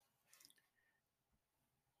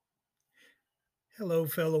Hello,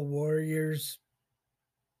 fellow warriors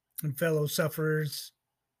and fellow sufferers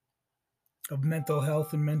of mental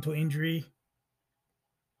health and mental injury.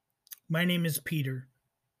 My name is Peter,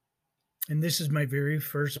 and this is my very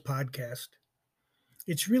first podcast.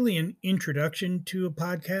 It's really an introduction to a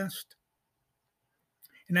podcast,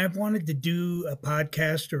 and I've wanted to do a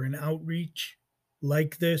podcast or an outreach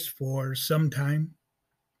like this for some time,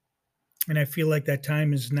 and I feel like that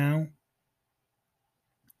time is now.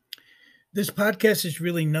 This podcast is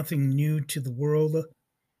really nothing new to the world,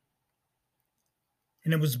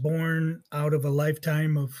 and it was born out of a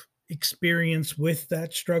lifetime of experience with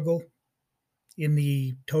that struggle in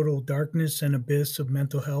the total darkness and abyss of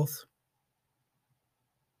mental health.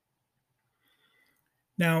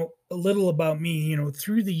 Now, a little about me,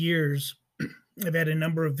 through the years, I've had a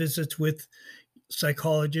number of visits with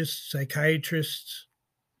psychologists, psychiatrists,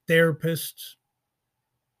 therapists,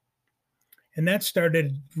 and that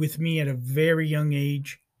started with me at a very young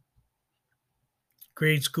age,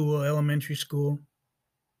 grade school, elementary school,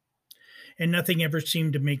 and nothing ever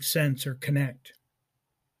seemed to make sense or connect.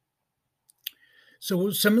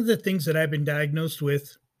 So, some of the things that I've been diagnosed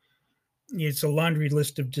with, it's a laundry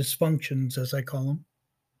list of dysfunctions, as I call them.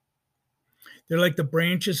 They're like the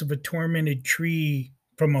branches of a tormented tree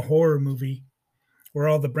from a horror movie where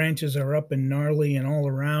all the branches are up and gnarly and all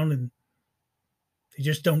around and they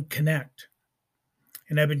just don't connect.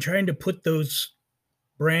 And I've been trying to put those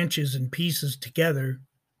branches and pieces together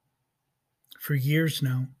for years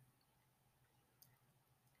now.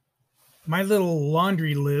 My little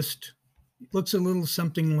laundry list looks a little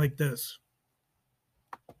something like this.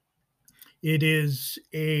 It is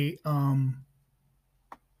he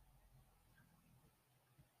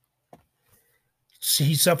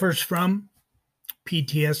suffers from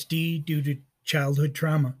PTSD due to childhood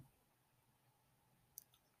trauma.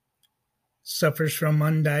 Suffers from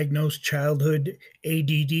undiagnosed childhood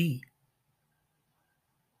ADD.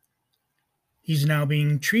 He's now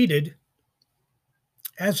being treated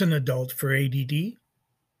as an adult for ADD.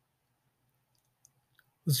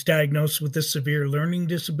 Was diagnosed with a severe learning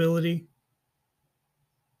disability,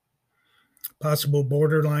 possible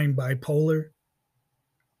borderline bipolar,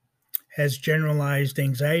 has generalized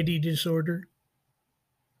anxiety disorder,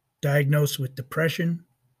 diagnosed with depression,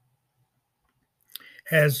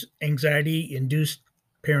 has anxiety-induced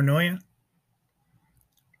paranoia,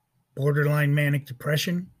 borderline manic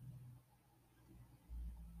depression.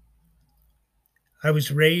 I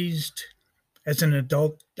was raised as an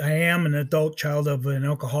adult. I am an adult child of an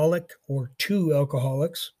alcoholic or two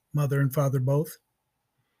alcoholics, mother and father both.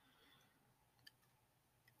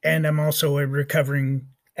 And I'm also a recovering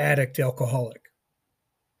addict alcoholic,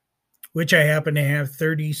 which I happen to have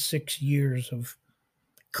 36 years of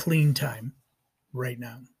clean time right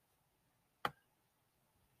now.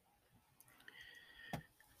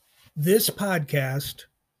 This podcast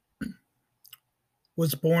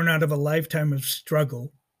was born out of a lifetime of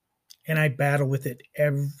struggle, and I battle with it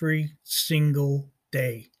every single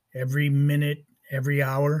day, every minute, every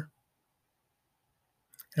hour.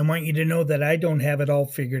 I want you to know that I don't have it all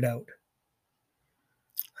figured out.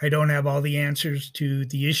 I don't have all the answers to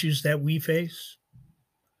the issues that we face,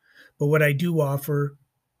 but what I do offer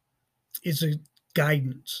is a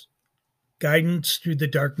guidance through the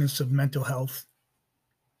darkness of mental health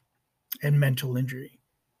and mental injury.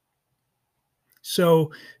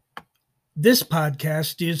 So this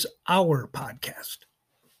podcast is our podcast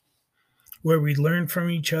where we learn from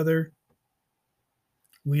each other,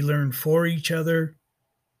 we learn for each other,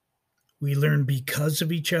 we learn because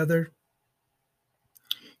of each other.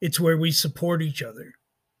 It's where we support each other.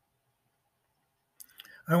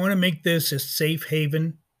 I want to make this a safe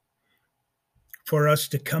haven for us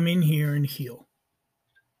to come in here and heal.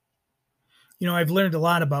 I've learned a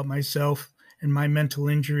lot about myself and my mental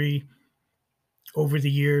injury over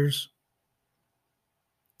the years.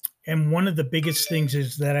 And one of the biggest things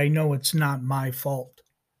is that I know it's not my fault.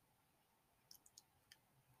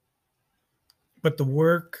 But the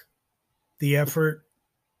work, the effort,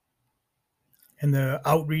 and the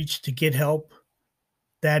outreach to get help,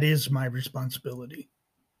 that is my responsibility.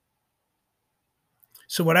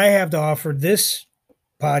 So what I have to offer this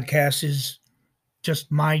podcast is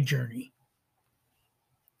just my journey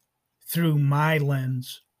through my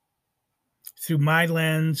lens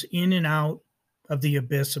in and out of the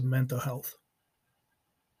abyss of mental health.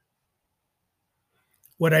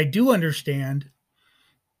 What I do understand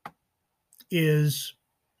is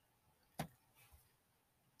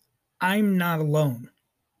I'm not alone.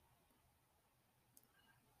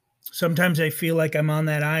 Sometimes I feel like I'm on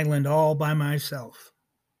that island all by myself.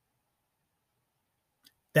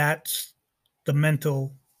 That's the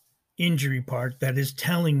mental injury part that is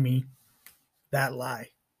telling me that lie.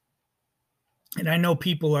 And I know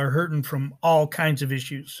people are hurting from all kinds of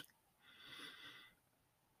issues.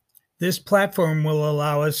 This platform will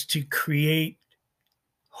allow us to create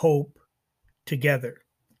hope together.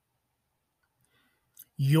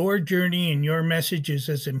 Your journey and your message is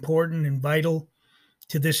as important and vital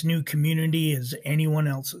to this new community as anyone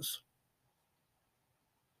else's.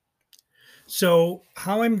 So,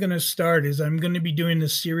 how I'm going to start is I'm going to be doing a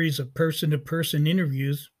series of person-to-person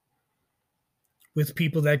interviews with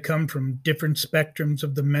people that come from different spectrums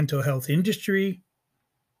of the mental health industry,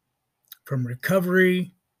 from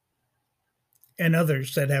recovery, and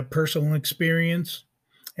others that have personal experience,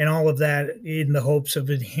 and all of that in the hopes of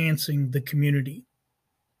enhancing the community.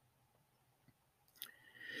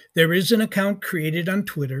 There is an account created on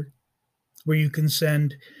Twitter where you can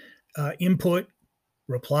send input,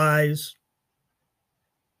 replies,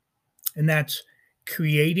 and that's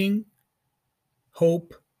Creating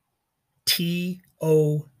Hope,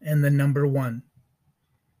 TO and the number 1,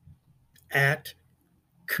 at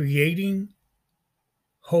Creating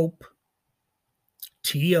Hope,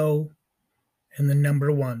 TO and the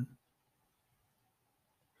number 1.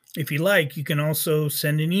 If you like, you can also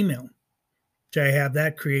send an email, which I have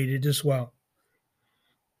that created as well.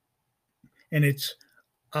 And it's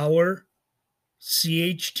our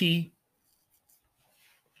CHT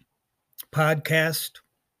podcast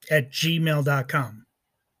at gmail.com.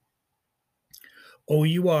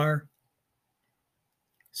 OUR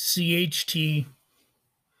CHT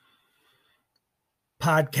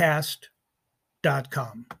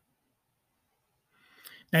podcast.com.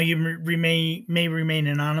 Now, you may remain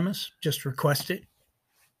anonymous. Just request it.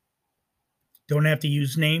 Don't have to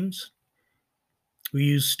use names. We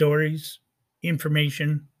use stories,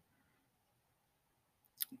 information,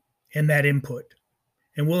 and that input.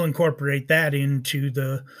 And we'll incorporate that into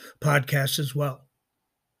the podcast as well.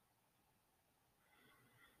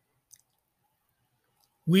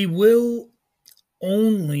 We will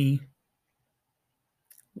only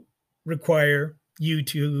require you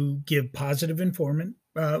to give positive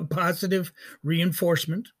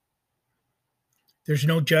reinforcement. There's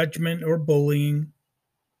no judgment or bullying,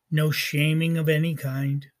 no shaming of any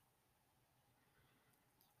kind.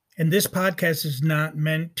 And this podcast is not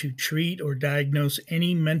meant to treat or diagnose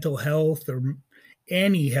any mental health or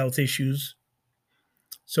any health issues.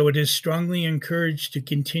 So it is strongly encouraged to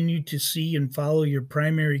continue to see and follow your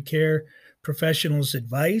primary care professional's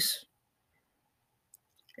advice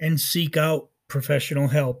and seek out professional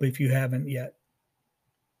help if you haven't yet.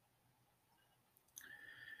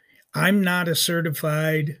 I'm not a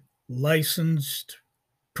certified, licensed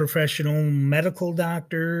professional medical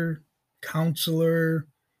doctor, counselor,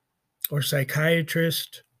 or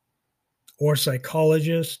psychiatrist, or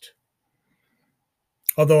psychologist,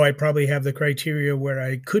 although I probably have the criteria where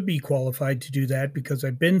I could be qualified to do that because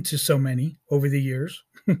I've been to so many over the years.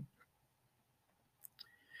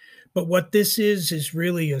 But what this is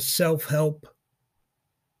really a self-help,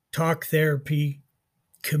 talk therapy,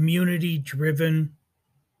 community-driven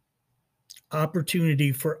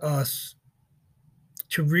opportunity for us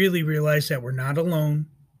to really realize that we're not alone.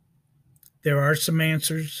 There are some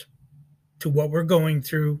answers to what we're going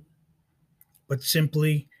through, but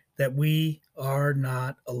simply that we are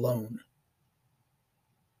not alone.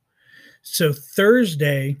 So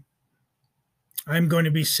Thursday, I'm going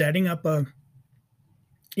to be setting up a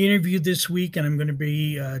interview this week, and I'm going to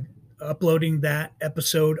be uploading that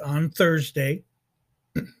episode on Thursday.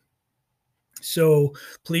 So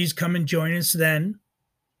please come and join us then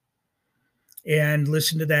and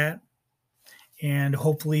listen to that. And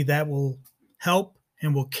hopefully that will help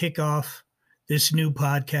and will kick off this new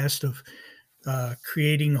podcast of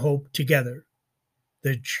Creating Hope Together,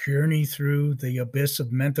 the journey through the abyss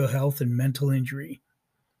of mental health and mental injury.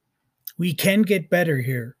 We can get better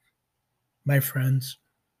here, my friends.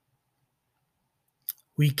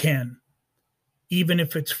 We can, even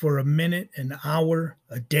if it's for a minute, an hour,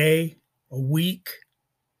 a day, a week,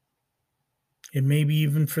 and maybe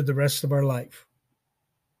even for the rest of our life.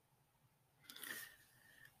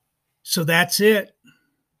 So that's it.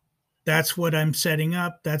 That's what I'm setting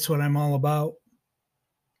up. That's what I'm all about.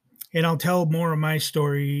 And I'll tell more of my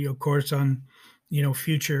story, of course, on,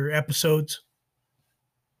 future episodes.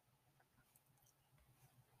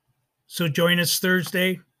 So join us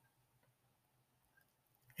Thursday.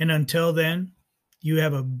 And until then, you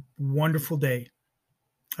have a wonderful day.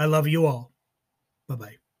 I love you all.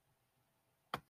 Bye-bye.